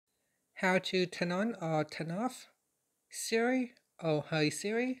how to turn on or turn off Siri or Hey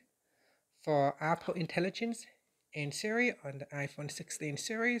Siri for Apple Intelligence and Siri on the iPhone 16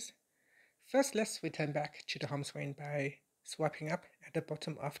 series. First, let's return back to the home screen by swiping up at the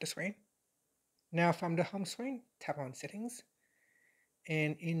bottom of the screen. Now from the home screen, tap on Settings,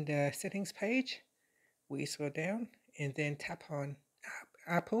 and in the Settings page, we scroll down and then tap on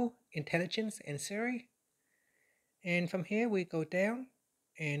Apple Intelligence and Siri. And from here, we go down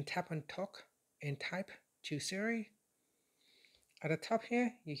and tap on Talk and type to Siri. At the top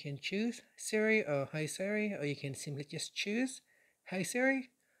here, you can choose Siri or Hey Siri, or you can simply just choose Hey Siri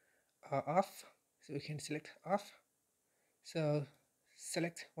or off. So we can select off. So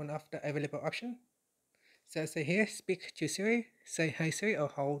select one of the available options. So say here, speak to Siri, say Hey Siri, or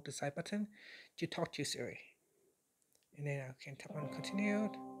hold the side button to talk to Siri. And then I can tap on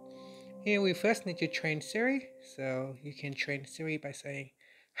continued. Here we first need to train Siri. So you can train Siri by saying,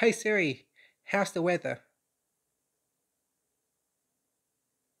 Hey Siri, how's the weather?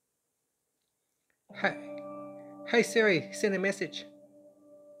 Hey Siri, send a message.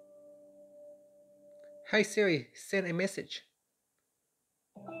 Hey Siri, send a message.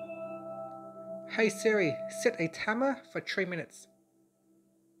 Hey Siri, set a timer for 3 minutes.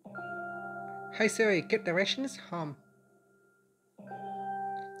 Hey Siri, get directions home.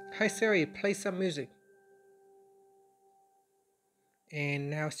 Hey Siri, play some music. And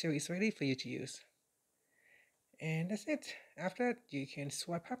now Siri is ready for you to use. And that's it. After that, you can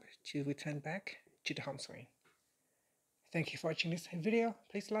swipe up to return back to the home screen. Thank you for watching this video.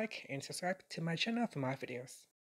 Please like and subscribe to my channel for more videos.